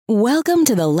Welcome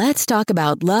to the Let's Talk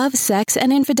About Love, Sex,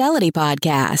 and Infidelity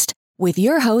podcast with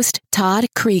your host, Todd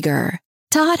Creager.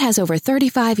 Todd has over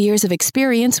 35 years of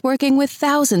experience working with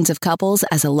thousands of couples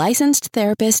as a licensed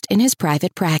therapist in his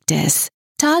private practice.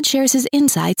 Todd shares his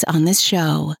insights on this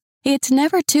show. It's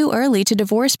never too early to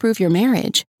divorce-proof your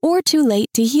marriage or too late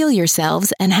to heal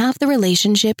yourselves and have the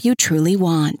relationship you truly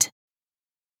want.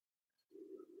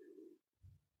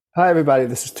 Hi, everybody.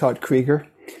 This is Todd Creager.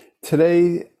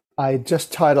 Today, I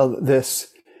just titled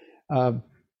this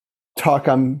talk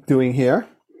I'm doing here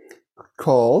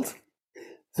called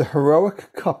The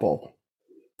Heroic Couple,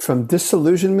 From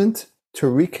Disillusionment to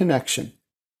Reconnection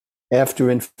After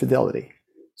Infidelity.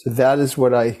 So that is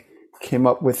what I came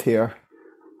up with here.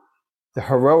 The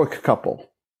heroic couple.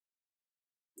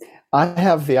 I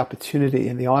have the opportunity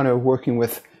and the honor of working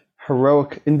with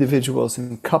heroic individuals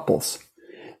and couples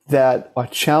that are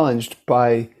challenged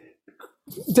by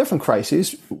different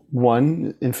crises.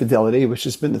 One, infidelity, which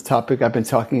has been the topic I've been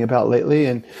talking about lately,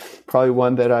 and probably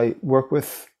one that I work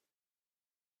with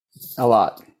a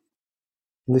lot. At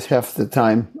least half the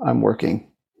time I'm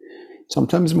working,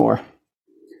 sometimes more.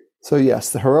 So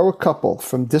yes, the heroic couple,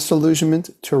 from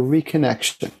disillusionment to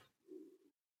reconnection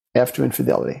after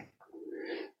infidelity.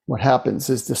 What happens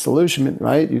is disillusionment,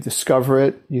 right? You discover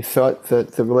it. You thought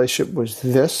that the relationship was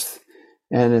this,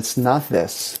 and it's not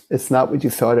this. It's not what you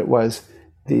thought it was.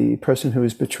 The person who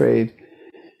is betrayed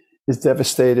is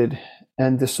devastated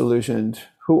and disillusioned.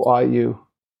 Who are you?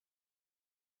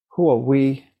 Who are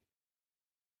we?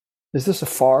 Is this a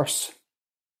farce?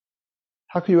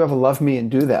 How could you ever love me and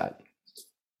do that?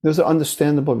 Those are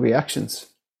understandable reactions.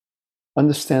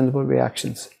 Understandable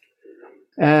reactions.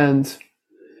 And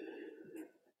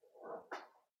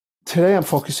today I'm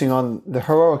focusing on the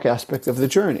heroic aspect of the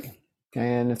journey.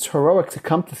 And it's heroic to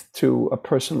come to a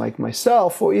person like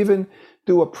myself, or even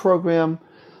do a program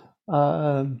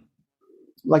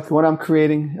like the one I'm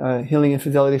creating, Healing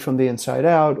Infidelity from the Inside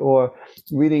Out, or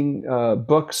reading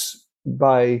books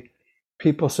by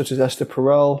people such as Esther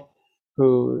Perel,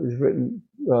 who has written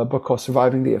a book called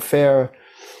Surviving the Affair.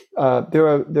 There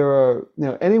are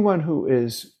anyone who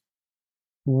is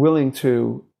willing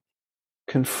to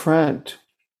confront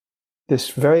this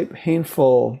very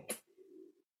painful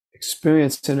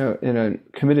experience in a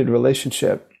committed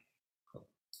relationship.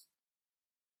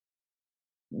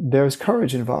 There's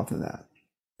courage involved in that.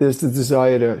 There's the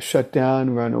desire to shut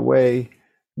down, run away,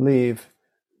 leave.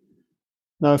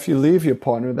 Now, if you leave your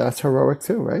partner, that's heroic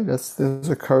too, right? There's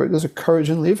a courage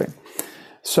in leaving.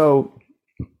 So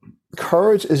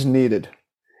courage is needed.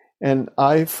 And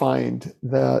I find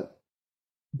that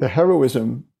the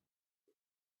heroism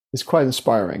is quite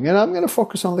inspiring. And I'm going to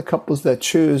focus on the couples that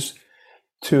choose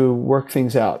to work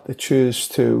things out, that choose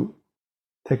to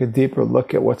take a deeper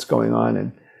look at what's going on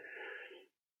and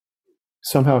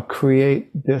somehow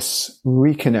create this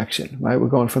reconnection, right? We're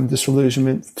going from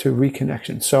disillusionment to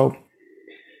reconnection. So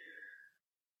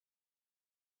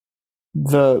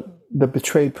the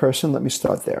betrayed person, let me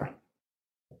start there.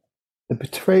 The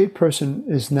betrayed person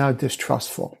is now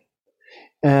distrustful.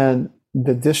 And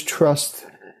the distrust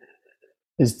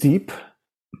is deep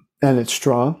and it's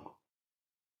strong.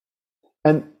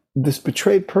 And this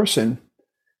betrayed person,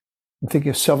 I'm thinking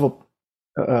of several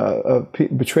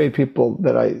betrayed people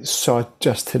that I saw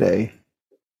just today,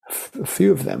 a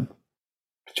few of them.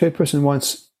 Betrayed person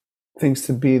wants things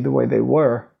to be the way they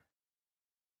were.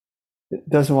 It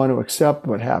doesn't want to accept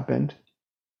what happened.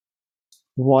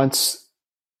 Wants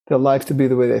their life to be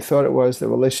the way they thought it was, their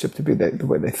relationship to be the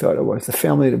way they thought it was, the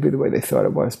family to be the way they thought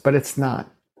it was, but it's not.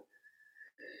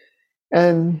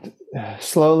 And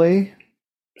slowly,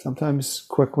 sometimes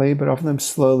quickly, but oftentimes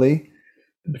slowly,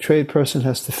 the betrayed person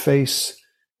has to face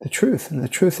the truth. And the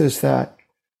truth is that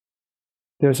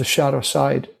there's a shadow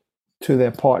side to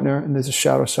their partner, and there's a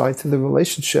shadow side to the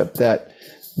relationship that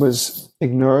was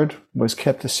ignored, was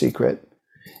kept a secret.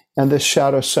 And this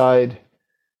shadow side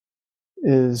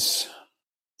is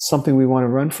something we want to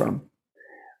run from.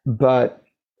 But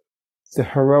the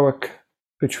heroic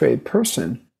betrayed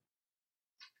person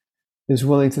is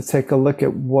willing to take a look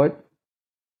at what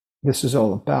this is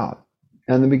all about.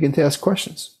 And then begin to ask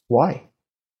questions. Why?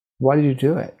 Why did you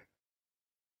do it?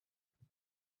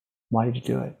 Why did you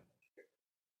do it?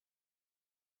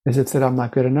 Is it that I'm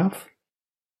not good enough?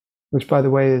 Which, by the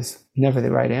way, is never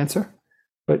the right answer.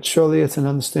 But surely it's an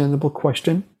understandable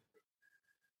question.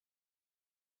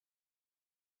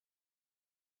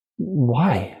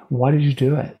 Why? Why did you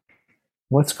do it?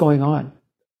 What's going on?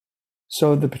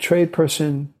 So the betrayed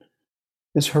person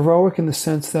is heroic in the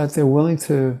sense that they're willing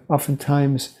to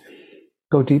oftentimes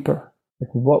go deeper. Like,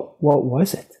 what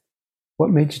was it? What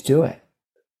made you do it?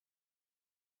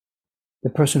 The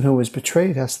person who was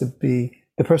betrayed has to be,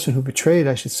 the person who betrayed,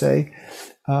 I should say,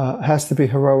 has to be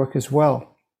heroic as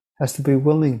well, has to be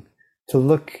willing to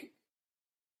look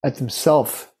at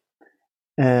themselves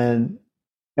and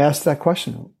ask that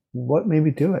question, what made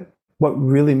me do it? What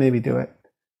really made me do it?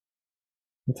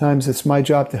 Sometimes it's my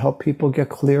job to help people get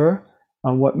clearer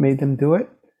on what made them do it,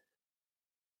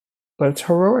 but it's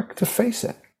heroic to face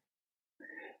it.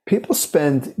 People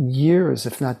spend years,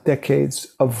 if not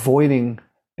decades, avoiding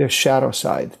their shadow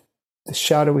side, the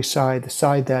shadowy side, the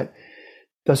side that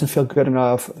doesn't feel good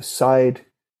enough, the side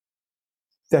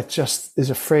that just is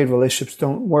afraid relationships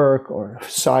don't work, or a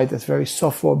side that's very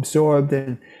self-absorbed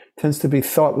and tends to be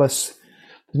thoughtless.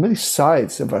 There's many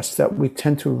sides of us that we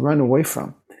tend to run away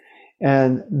from.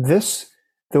 And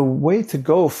the way to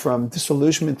go from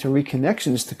disillusionment to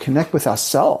reconnection is to connect with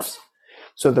ourselves.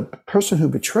 So the person who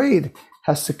betrayed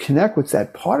has to connect with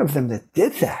that part of them that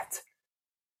did that.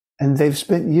 And they've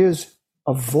spent years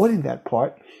avoiding that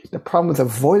part. The problem with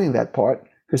avoiding that part,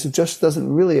 because it just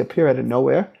doesn't really appear out of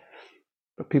nowhere,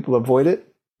 but people avoid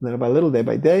it little by little, day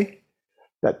by day.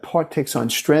 That part takes on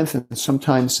strength, and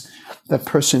sometimes that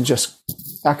person just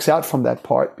acts out from that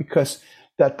part because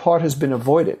that part has been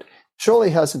avoided.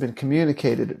 Surely hasn't been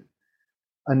communicated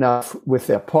enough with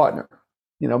their partner.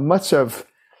 Much of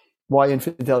why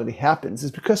infidelity happens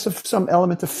is because of some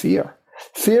element of fear.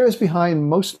 Fear is behind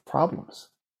most problems.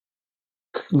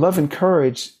 Love and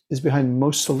courage is behind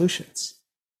most solutions.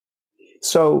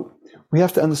 So we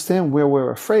have to understand where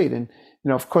we're afraid. And,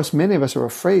 of course, many of us are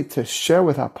afraid to share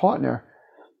with our partner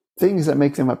things that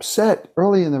make them upset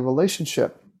early in the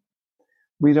relationship.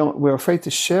 We're afraid to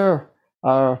share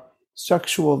our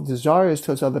sexual desires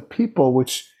towards other people,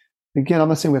 which, again, I'm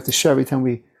not saying we have to share every time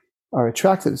we are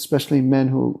attracted, especially men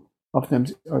who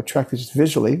oftentimes are attracted just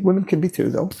visually. Women can be too,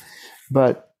 though.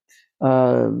 But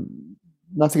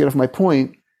not to get off my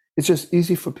point, it's just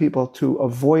easy for people to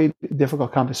avoid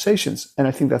difficult conversations, and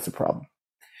I think that's a problem.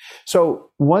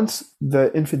 So once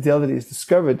the infidelity is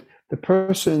discovered, the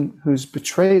person who's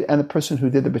betrayed and the person who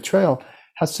did the betrayal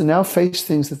has to now face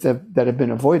things that have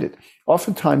been avoided.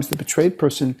 Oftentimes, the betrayed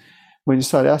person, when you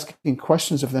start asking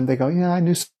questions of them, they go, yeah, I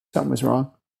knew something was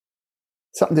wrong.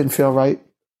 Something didn't feel right.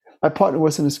 My partner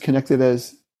wasn't as connected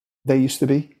as they used to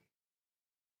be.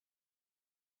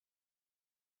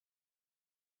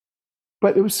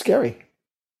 But it was scary.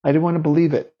 I didn't want to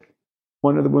believe it.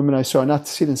 One of the women I saw,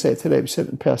 she didn't say it today, but she said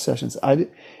it in past sessions. I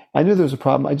knew there was a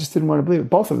problem. I just didn't want to believe it.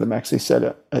 Both of them actually said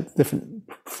it at different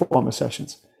former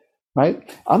sessions,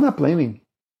 right? I'm not blaming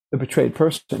the betrayed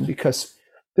person because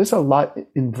there's a lot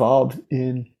involved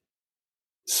in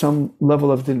some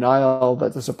level of denial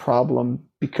that there's a problem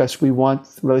because we want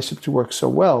the relationship to work so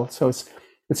well. So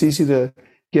it's easy to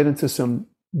get into some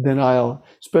denial,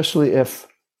 especially if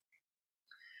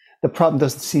the problem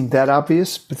doesn't seem that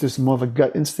obvious, but there's more of a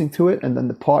gut instinct to it. And then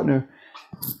the partner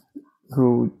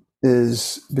who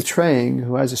is betraying,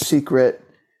 who has a secret,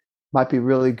 might be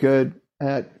really good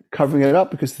at covering it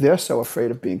up because they're so afraid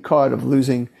of being caught, of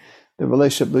losing the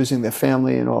relationship, losing their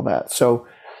family and all that. So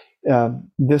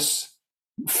this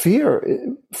fear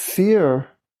and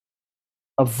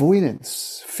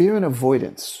avoidance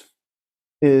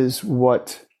is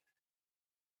what,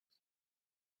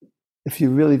 if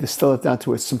you really distill it down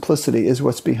to its simplicity, is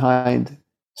what's behind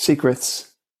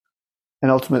secrets and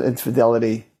ultimate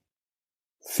infidelity,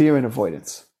 fear and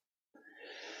avoidance.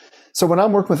 So when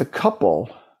I'm working with a couple,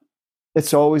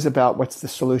 it's always about what's the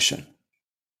solution.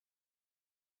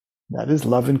 That is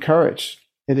love and courage.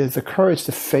 It is the courage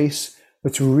to face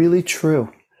what's really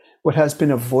true, what has been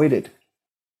avoided,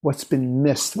 what's been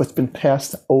missed, what's been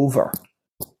passed over,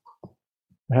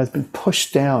 what has been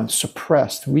pushed down,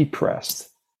 suppressed, repressed.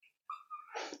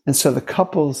 And so the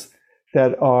couples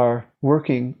that are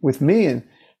working with me and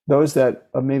those that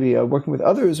are maybe working with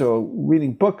others or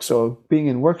reading books or being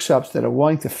in workshops that are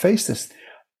wanting to face this,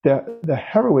 the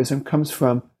heroism comes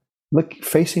from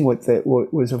facing what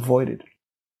was avoided.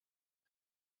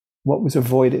 What was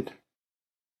avoided.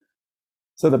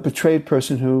 So the betrayed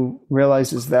person who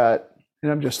realizes that,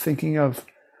 and I'm just thinking of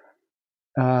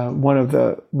one of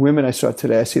the women I saw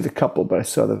today. I see the couple, but I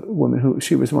saw the woman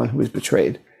she was one who was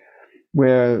betrayed,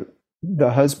 where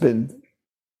the husband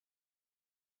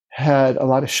had a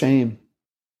lot of shame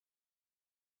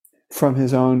from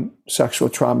his own sexual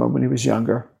trauma when he was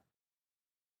younger.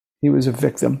 He was a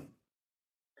victim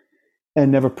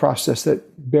and never processed it,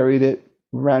 buried it,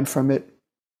 ran from it.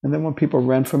 And then when people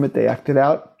ran from it, they acted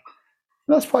out.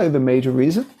 And that's probably the major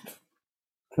reason,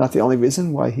 not the only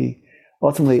reason, why he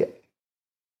ultimately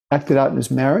acted out in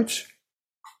his marriage.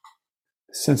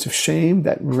 A sense of shame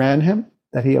that ran him,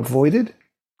 that he avoided.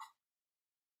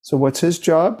 So what's his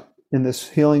job? in this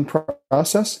healing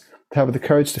process to have the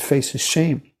courage to face his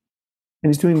shame. And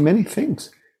he's doing many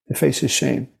things to face his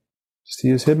shame. Just to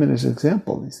use him as an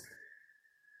example, he's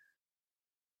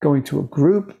going to a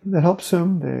group that helps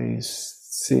him. He's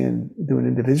doing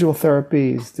individual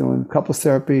therapy. He's doing couples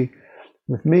therapy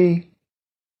with me.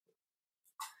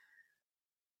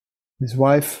 His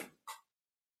wife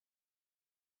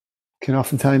can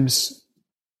oftentimes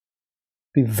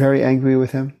be very angry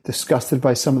with him, disgusted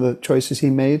by some of the choices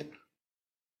he made.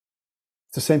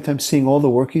 At the same time, seeing all the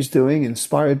work he's doing,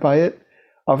 inspired by it,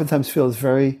 oftentimes feels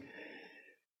very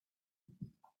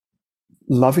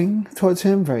loving towards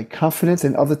him, very confident,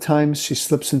 and other times she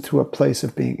slips into a place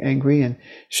of being angry, and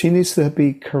she needs to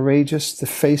be courageous to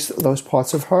face those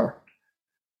parts of her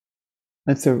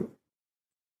and to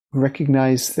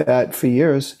recognize that for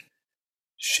years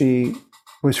she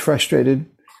was frustrated,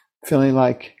 feeling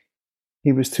like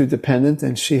he was too dependent,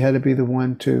 and she had to be the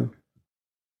one to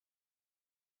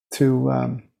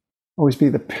always be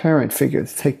the parent figure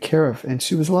to take care of. And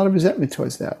she was a lot of resentment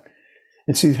towards that.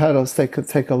 And she had us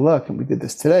take a look, and we did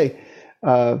this today,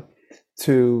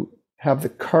 to have the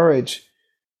courage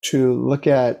to look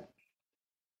at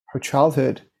her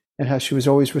childhood and how she was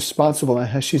always responsible and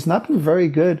how she's not been very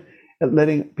good at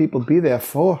letting people be there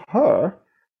for her,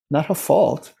 not her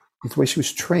fault. It's the way she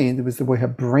was trained. It was the way her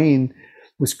brain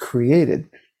was created.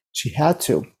 She had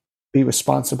to be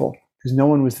responsible because no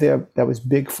one was there that was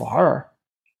big for her.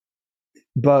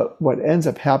 But what ends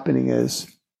up happening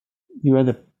is you end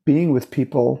up being with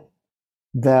people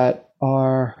that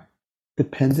are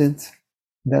dependent,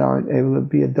 that aren't able to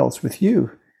be adults with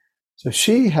you. So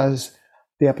she has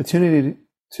the opportunity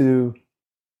to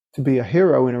be a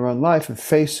hero in her own life and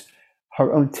face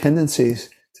her own tendencies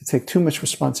to take too much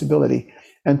responsibility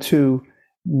and to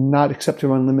not accept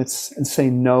her own limits and say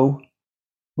no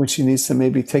when she needs to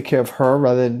maybe take care of her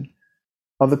rather than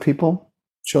other people,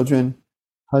 children,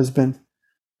 husband.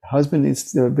 The husband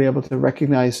needs to be able to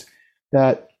recognize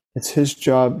that it's his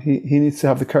job. He needs to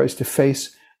have the courage to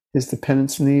face his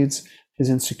dependence needs, his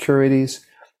insecurities,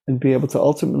 and be able to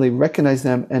ultimately recognize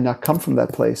them and not come from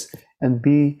that place and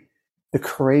be the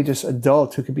courageous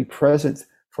adult who can be present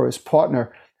for his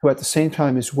partner, who at the same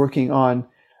time is working on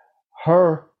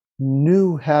her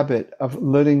new habit of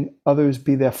letting others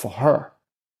be there for her.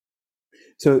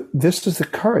 So this is the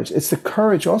courage. It's the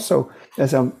courage also,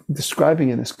 as I'm describing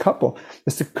in this couple,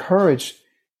 it's the courage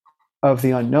of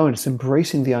the unknown. It's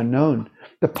embracing the unknown,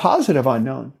 the positive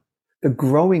unknown, the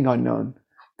growing unknown,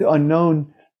 the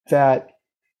unknown that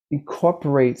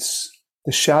incorporates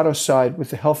the shadow side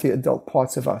with the healthy adult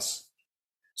parts of us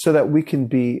so that we can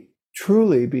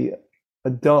truly be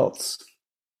adults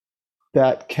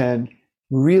that can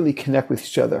really connect with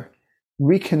each other,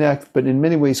 reconnect, but in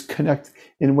many ways connect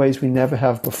in ways we never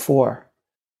have before.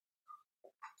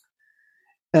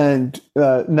 And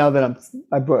now that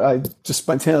I just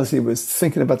spontaneously was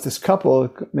thinking about this couple,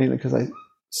 mainly because I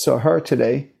saw her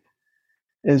today,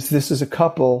 this is a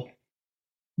couple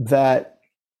that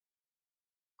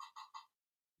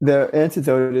their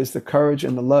antidote is the courage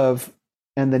and the love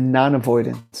and the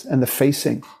non-avoidance and the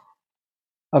facing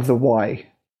of the why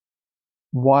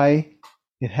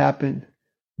it happened,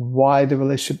 why the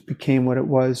relationship became what it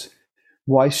was,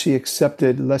 why she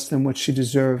accepted less than what she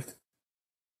deserved,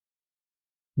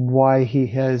 why he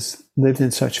has lived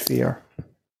in such fear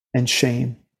and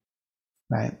shame,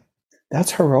 right?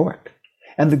 That's heroic.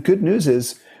 And the good news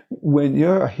is when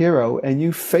you're a hero and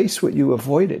you face what you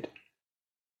avoided,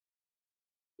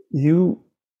 your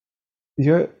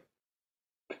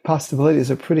possibilities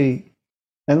are pretty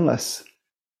endless.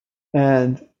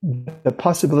 And the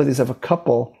possibilities of a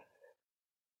couple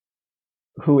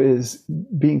who is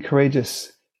being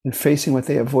courageous and facing what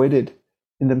they avoided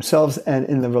in themselves and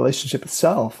in the relationship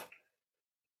itself,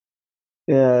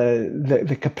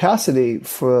 the capacity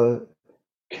for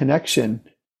connection,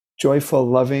 joyful,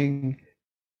 loving,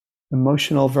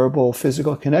 emotional, verbal,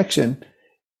 physical connection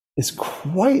is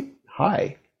quite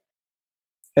high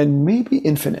and maybe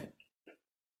infinite.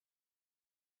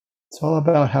 It's all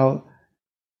about how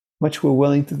much we're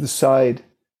willing to decide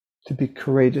to be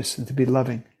courageous and to be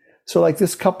loving. So like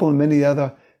this couple and many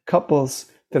other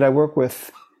couples that I work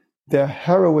with, their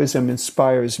heroism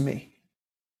inspires me.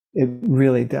 It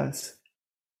really does.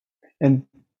 And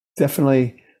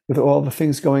definitely with all the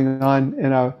things going on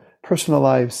in our personal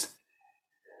lives,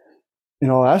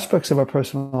 in all aspects of our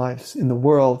personal lives, in the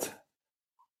world,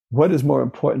 what is more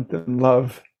important than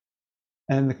love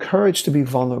and the courage to be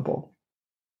vulnerable,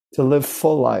 to live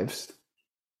full lives,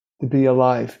 to be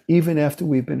alive, even after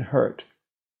we've been hurt,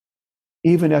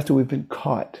 even after we've been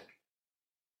caught.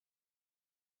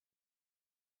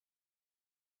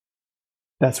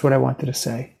 That's what I wanted to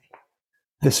say.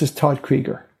 This is Todd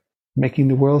Creager, making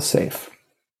the world safe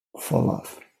for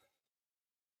love.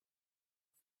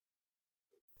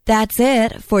 That's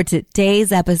it for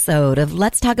today's episode of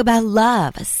Let's Talk About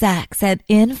Love, Sex, and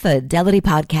Infidelity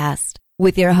podcast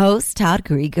with your host, Todd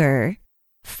Creager.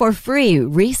 For free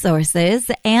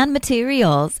resources and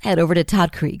materials, head over to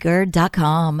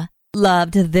toddcreager.com.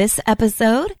 Loved this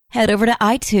episode? Head over to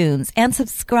iTunes and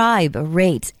subscribe,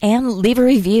 rate, and leave a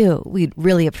review. We'd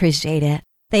really appreciate it.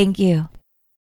 Thank you.